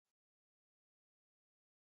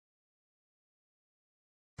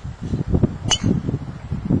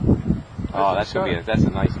Oh, that's a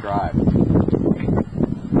nice drive.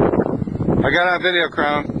 I got on video,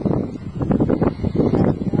 Crown.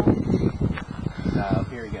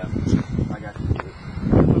 Here we go. I got you.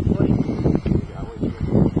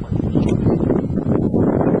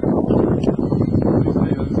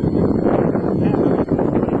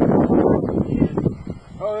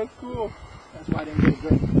 Oh, that's cool. That's why I didn't get a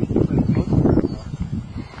great.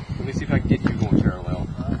 Let me see if I can get you going parallel.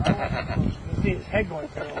 See his head going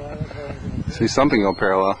parallel. See something go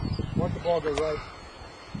parallel. Want the ball to go right.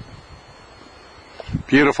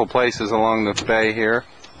 Beautiful places along the bay here.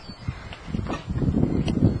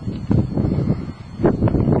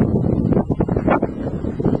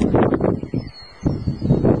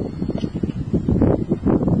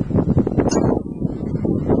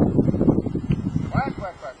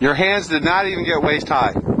 Your hands did not even get waist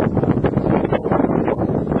high.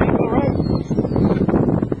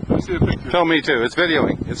 Film me too. It's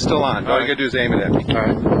videoing. It's still on. All you gotta do is aim it at me. All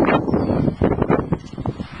right.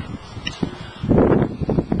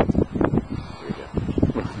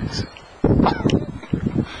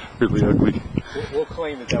 Really ugly. We'll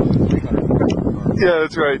claim that was a 300. Yeah,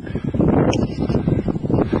 that's right.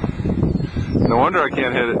 No wonder I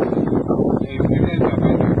can't hit it.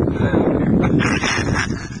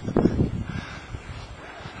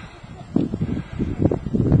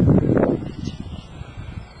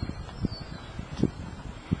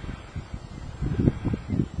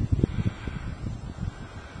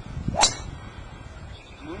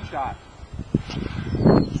 Moonshot.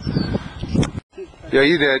 Yeah,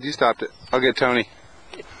 you did. You stopped it. I'll get Tony.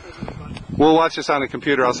 We'll watch this on the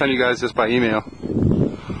computer. I'll send you guys this by email.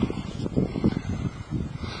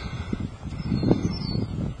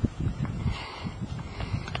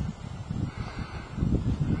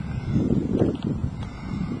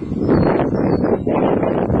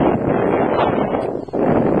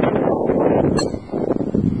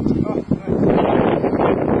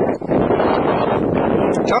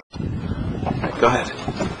 Go ahead.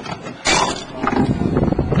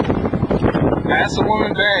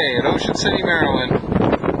 Assawoman Bay at Ocean City, Maryland.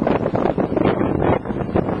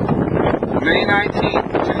 May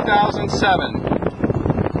 19th, 2007.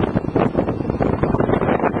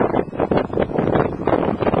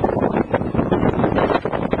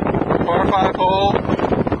 Par 5 hole.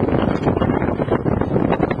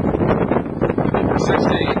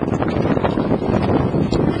 16.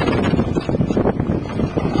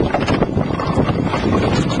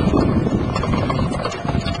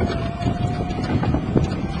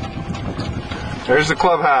 There's the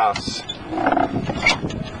clubhouse. Is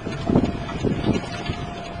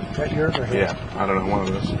that yours or his? Yeah, I don't know, one of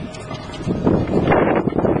those.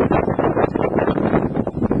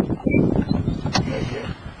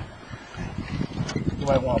 You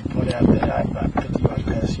might want to put out that I'm about 50 yards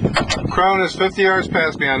past you. Crone is 50 yards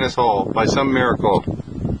past me on this hole, by some miracle.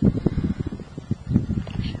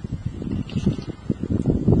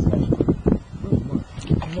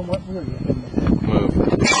 You know what? We're going to Move.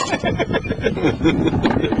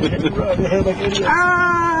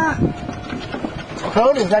 Ah!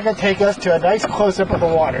 Crone is not going to take us to a nice close-up of the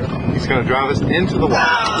water. He's going to drive us into the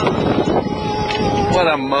water. What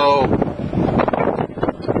a mow.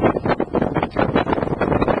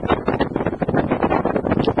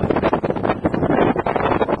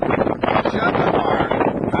 Shut the bar.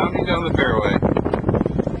 Bounding down the fairway.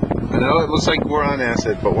 I know it looks like we're on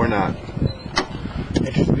acid, but we're not.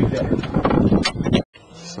 It should be better.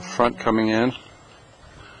 It's the front coming in.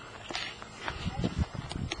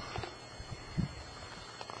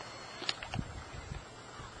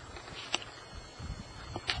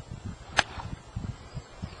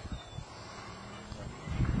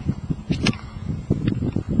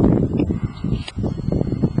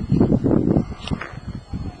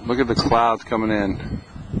 Look at the clouds coming in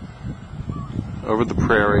over the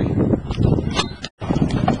prairie.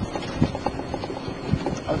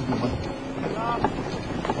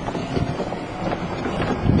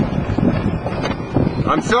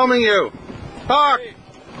 I'm filming you. Talk.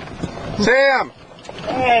 Sam.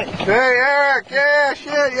 Hey. Hey, Eric. Yeah,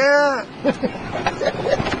 shit, yeah.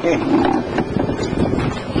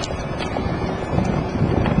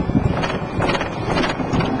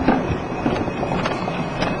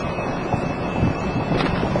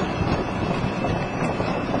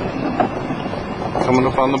 Coming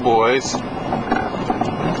up on the boys.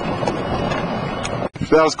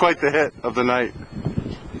 That was quite the hit of the night.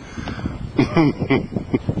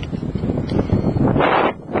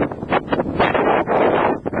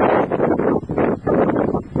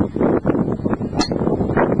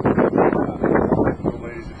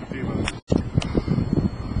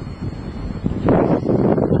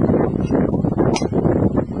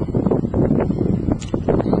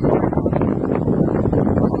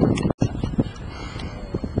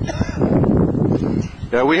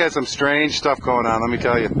 Yeah, we had some strange stuff going on, let me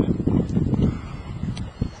tell you. I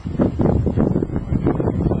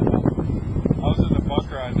was in the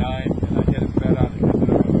bunker on 9 and I hit a bed on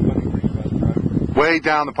it. Way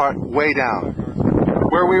down the part, way down.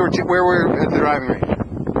 Where we were at the driving range.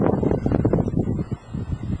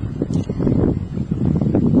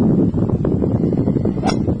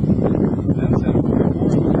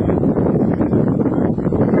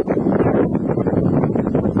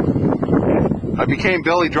 I became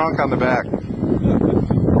Billy drunk on the back.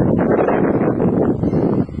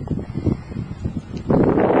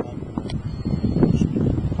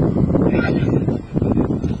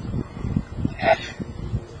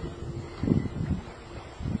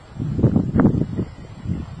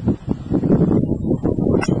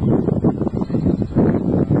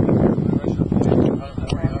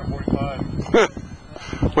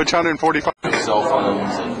 Which 145? Cell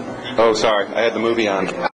phones. Oh, sorry, I had the movie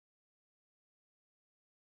on.